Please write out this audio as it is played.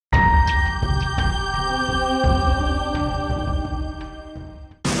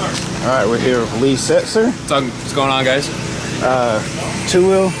All right, we're here with Lee Setzer. What's going on, guys?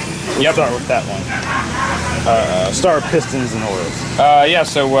 Two-wheel. Yep. Start with that one. Start pistons and oils. Yeah,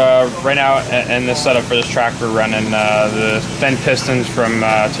 so right now in this setup for this track, we're running the thin pistons from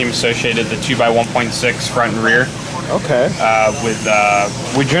Team Associated, the 2x1.6 front and rear. Okay.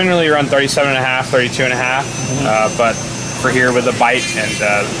 We generally run 37.5, 32.5, but for here with the bite and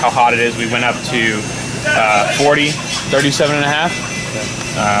how hot it is, we went up to 40, 37.5.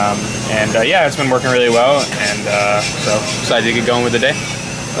 Yeah, it's been working really well, and so excited to get going with the day.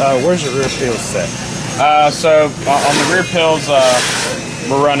 Where's your rear pills set? So on the rear pills,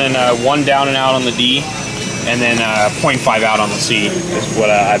 we're running 1 down and out on the D, and then 0.5 out on the C is what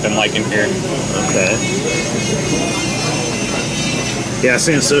I've been liking here. Okay. Yeah, I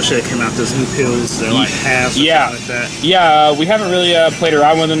seen Associated came out those new pills. They're like half or something like that. Yeah, we haven't really played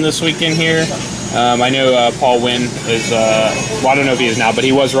around with them this weekend here. I know Paul Wynn is, well, I don't know if he is now, but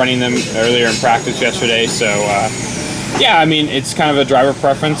he was running them earlier in practice yesterday. So, yeah, I mean, it's kind of a driver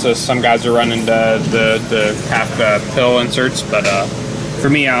preference. Some guys are running the half pill inserts, but for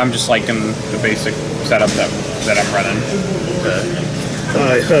me, I'm just liking the basic setup that I'm running.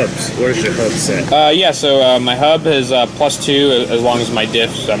 Hubs. Where's your hub set? Yeah, so my hub is +2 as long as my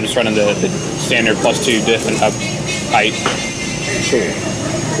diff. So I'm just running the standard +2 diff and hub height. Cool.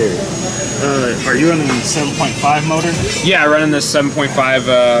 Are you running the 7.5 motor? Yeah, running this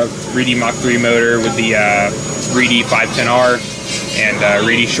 7.5 Reedy Mach 3 motor with the Reedy 510R and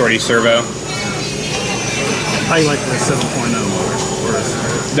Reedy Shorty servo. How you like the 7.0 motor?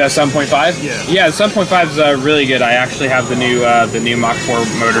 The 7.5? Yeah. Yeah, the 7.5 is really good. I actually have the new Mach 4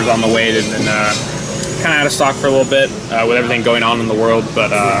 motors on the way, and kind of out of stock for a little bit with everything going on in the world.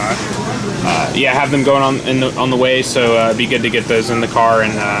 But yeah, have them going on the way, so it'd be good to get those in the car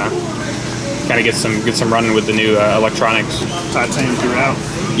and kind of get some running with the new electronics. Titanium throughout.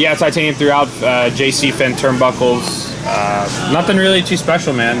 Yeah, titanium throughout. JC fin turnbuckles. Nothing really too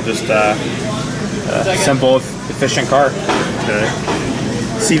special, man. Just simple, efficient car. Okay.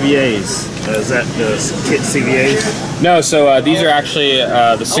 CVAs. Is that the kit CVAs? No, so these are actually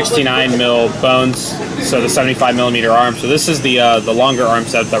the 69 mil bones, so the 75 millimeter arm. So this is the longer arm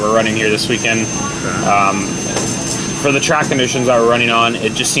set that we're running here this weekend. For the track conditions that we're running on,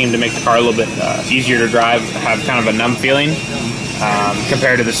 it just seemed to make the car a little bit easier to drive, have kind of a numb feeling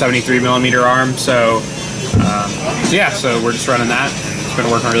compared to the 73 millimeter arm. So yeah, so we're just running that. It's been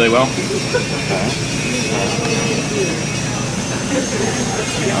working really well.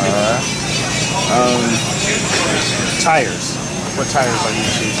 Tires. What tires are you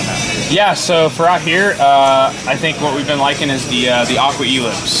choosing out here? Yeah, so for out here, I think what we've been liking is the Aqua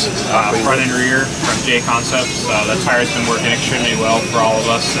Ellipse, front and rear from J Concepts. That tire's been working extremely well for all of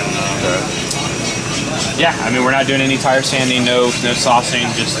us, and yeah, I mean, we're not doing any tire sanding, no saucing,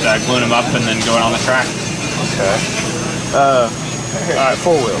 just gluing them up and then going on the track. Okay. All right,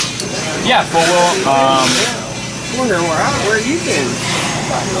 four wheel. Yeah, full wheel. Wondering where you been?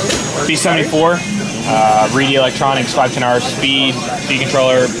 B74, Reedy Electronics 510R speed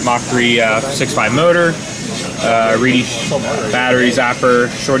controller, Mach 3 6.5 motor, Reedy battery zapper,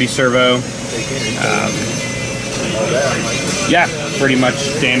 Shorty servo. Yeah, pretty much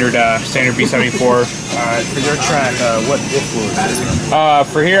standard B74. For your track, what diff fluid is it?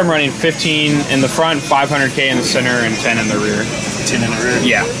 For here, I'm running 15 in the front, 500K in the center, and 10 in the rear. 10 in the rear?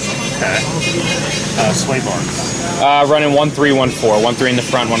 Yeah. Okay. Sway bars. Running 1.314, 1.3 in the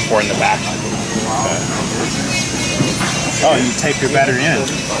front, 1.4 in the back. Oh, you tape your battery in?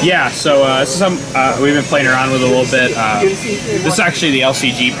 Yeah, so this is some we've been playing around with a little bit. This is actually the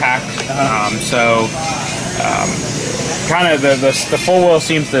LCG pack. Kind of the full wheel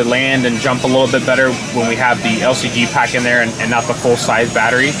seems to land and jump a little bit better when we have the LCG pack in there and not the full size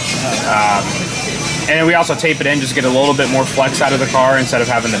battery. And then we also tape it in, just get a little bit more flex out of the car instead of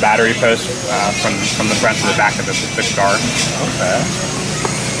having the battery post from the front to the back of the car. Okay.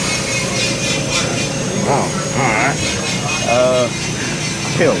 Oh, all right.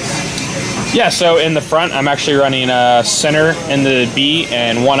 Pills. Yeah, so in the front, I'm actually running center in the B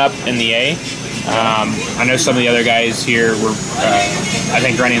and 1 up in the A. I know some of the other guys here were, I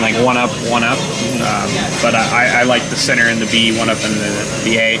think, running like 1 up, 1 up. But I like the center in the B, 1 up in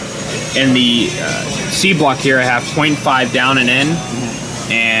the A. In the C block here, I have 0.5 down and in,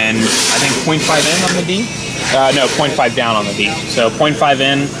 and I think 0.5 in on the D? No, 0.5 down on the D. So 0.5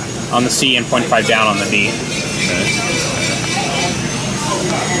 in on the C and 0.5 down on the D.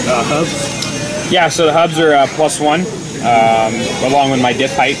 Hubs? Yeah, so the hubs are +1, along with my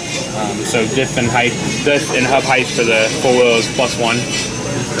diff height. So diff and hub height for the full wheel is +1.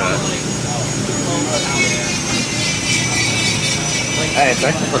 Hey,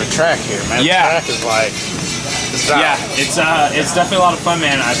 thank you for the track here, man. Yeah. The track is like, Yeah, it's definitely a lot of fun,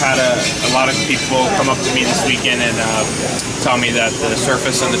 man. I've had a lot of people come up to me this weekend and tell me that the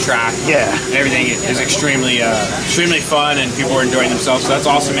surface and the track, Yeah. and everything is extremely fun, and people are enjoying themselves. So that's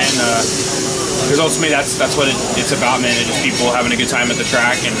awesome, man. Because ultimately, that's what it's about, man. It's just people having a good time at the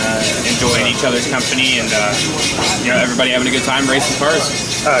track and enjoying each other's company, and everybody having a good time racing cars.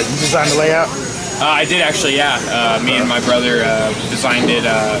 You designed the layout? I did actually, yeah. Me and my brother designed it,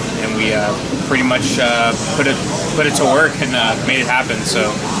 and we pretty much put it to work and made it happen.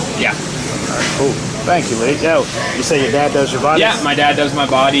 So, yeah. All right, cool. Thank you, Lee. Yo, you say your dad does your bodies? Yeah, my dad does my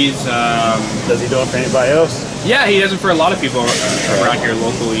bodies. Does he do it for anybody else? Yeah, he does it for a lot of people around here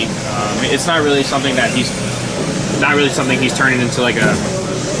locally. It's not really something that he's turning into like a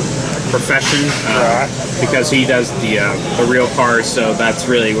profession, Right. because he does the real cars. So that's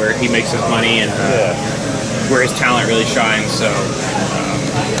really where he makes his money and where his talent really shines. So.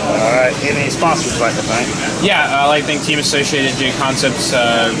 All right. Any sponsors like to thank? Yeah, I like to thank Team Associated, J Concepts,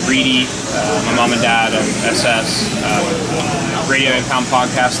 Reedy, my mom and dad, SS, Radio Impound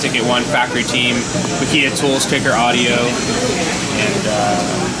Podcast, Ticket One, Factory Team, Makita Tools, Kicker Audio, and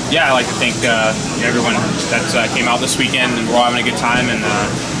yeah, I like to thank everyone that came out this weekend, and we're all having a good time, and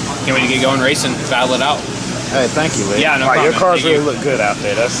can't wait to get going racing, battle it out. Hey, thank you, Lee. Yeah, no All right, problem. your cars Thank really you. look good out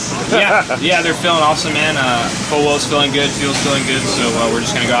there. That's Yeah, they're feeling awesome, man. Full well's feeling good, fuel's feeling good, so we're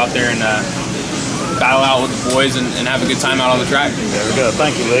just gonna go out there and battle out with the boys and have a good time out on the track. There we go.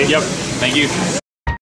 Thank you, Lee. Yep, thank you.